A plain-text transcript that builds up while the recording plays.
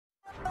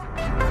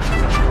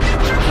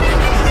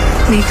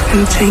Make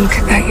them think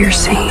that you're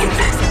sane.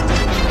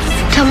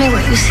 Tell me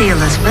what you see,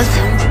 Elizabeth.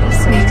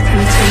 Make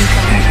them think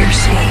that you're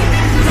sane.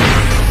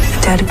 A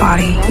dead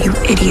body, you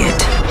idiot.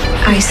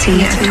 I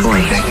see a toy,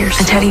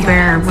 a teddy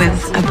bear with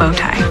a bow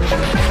tie.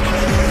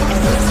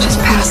 Just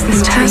pass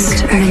this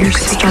test and then you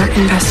can start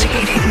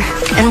investigating.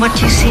 And what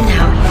do you see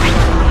now?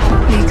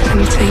 Make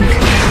them think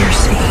that you're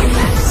sane.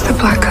 The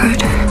black hood.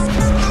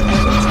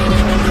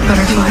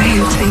 Butterfly. Make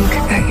them think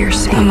that you're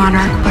sane. A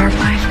monarch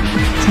butterfly.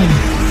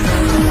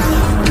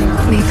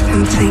 Make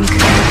them think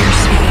that you're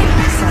sane.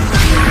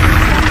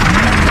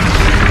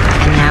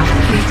 And now?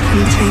 Make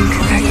them think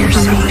that you're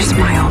sane.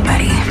 Smile,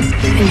 Betty,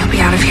 and you'll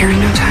be out of here in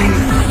no time.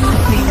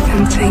 Make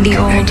them think The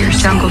old that you're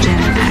jungle sane.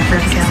 gym at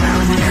Riverdale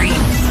Elementary.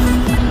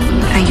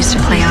 I used to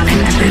play on it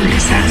every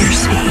That you're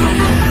recess. sane.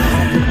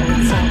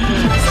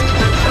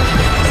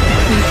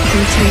 Make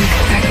them think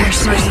that you're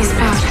Where's the sane.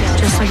 spot?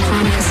 Just like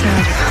Veronica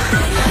said.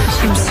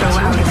 I'm so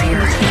out of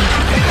here.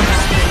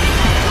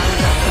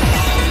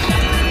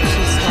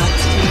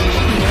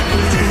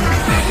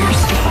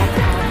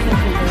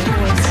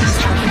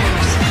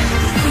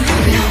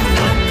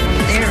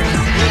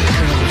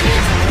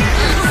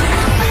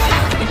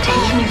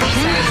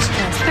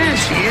 There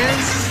she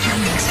is. Your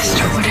big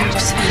sister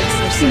Woodhouse.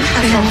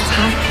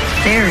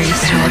 There is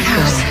how it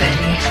goes,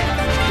 Betty.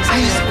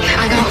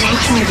 I got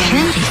taking your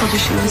candy. Told you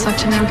she was up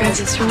to no good,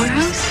 Sister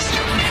Woodhouse.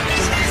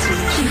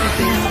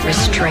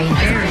 Restrain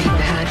her. Very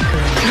bad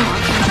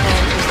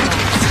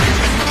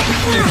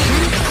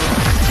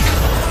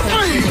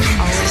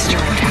Sister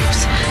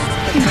Woodhouse.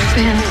 You've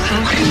been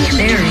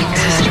very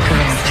bad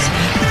girl, Betty.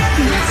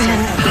 You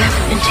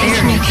haven't been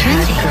taking your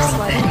candy, girl,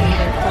 Betty.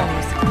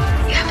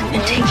 You haven't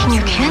been taking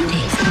your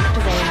candy.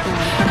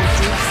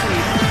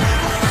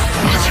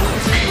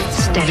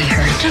 Steady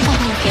her.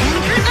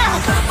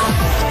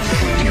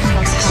 Your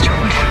big sister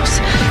Woodhouse.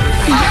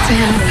 You've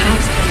been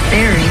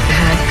very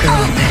bad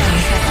girl, Betty.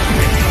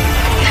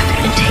 You haven't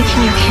been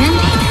taking your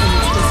candy.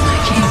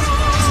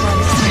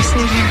 My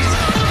Savior,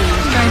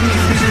 guide me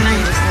through the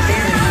night.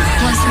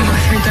 Bless me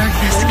with your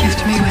darkness, gift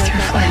me with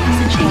your flame.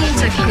 She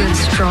needs a good,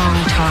 strong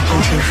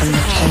talking to from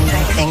the king,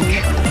 I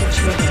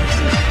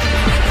think.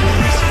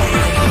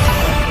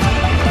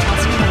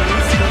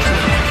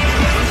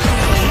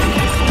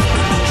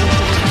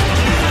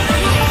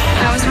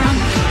 I was wrong.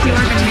 You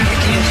are going to make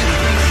the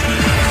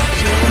king.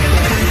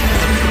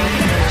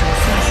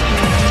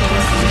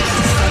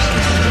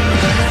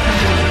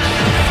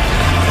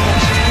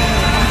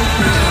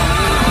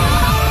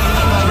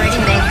 Already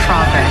made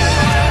progress.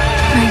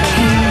 My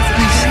King,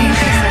 my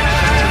Savior,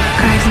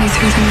 guide me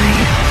through the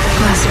night.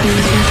 Bless me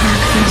with your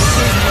darkness.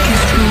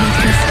 Gift me with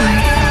your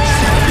flight.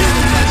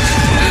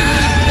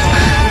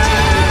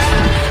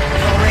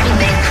 Already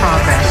made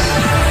progress.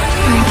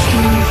 My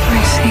King,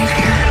 my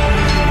Savior,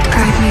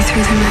 guide me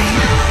through the night.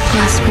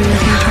 Bless me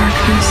with your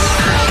darkness.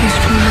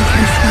 Gift me with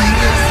your flight.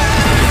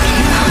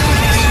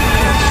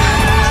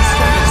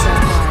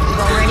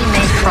 Already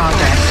made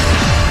progress.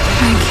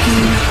 My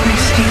King, my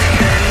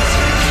Savior,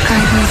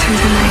 guide me through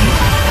the night.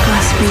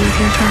 Bless me with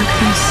your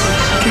darkness.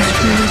 Gift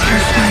me with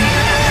your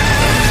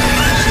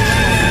flight.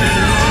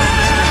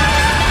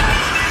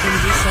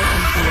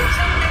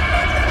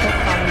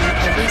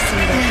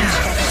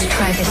 Let's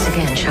try this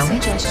again, shall we?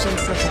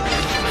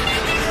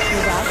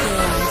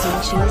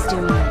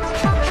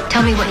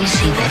 Tell me what you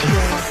see, Betty.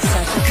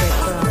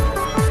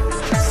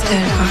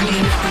 Dead body.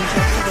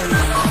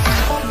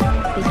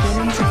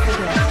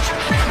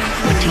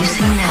 What do you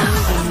see now?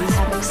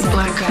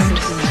 Black hood.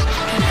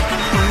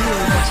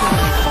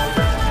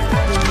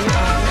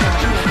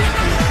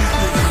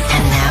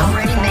 And now?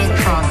 Already made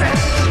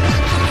progress.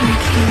 My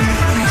King,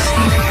 my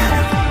Savior,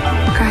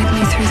 guide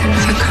me through the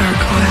night. The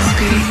gargoyle. Bless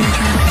me with your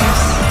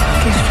darkness.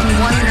 Gift me with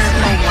your Wonderful,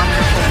 flight.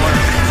 wonderful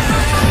work.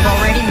 You've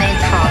already made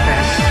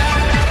progress.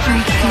 My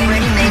King,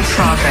 Already my made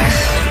progress.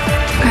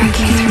 Guide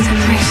me through the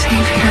night,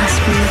 Savior. Bless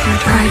me with your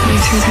darkness. Guide me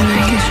through the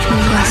night.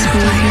 Bless me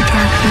with your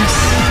darkness.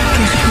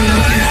 Gift me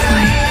with your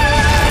flight.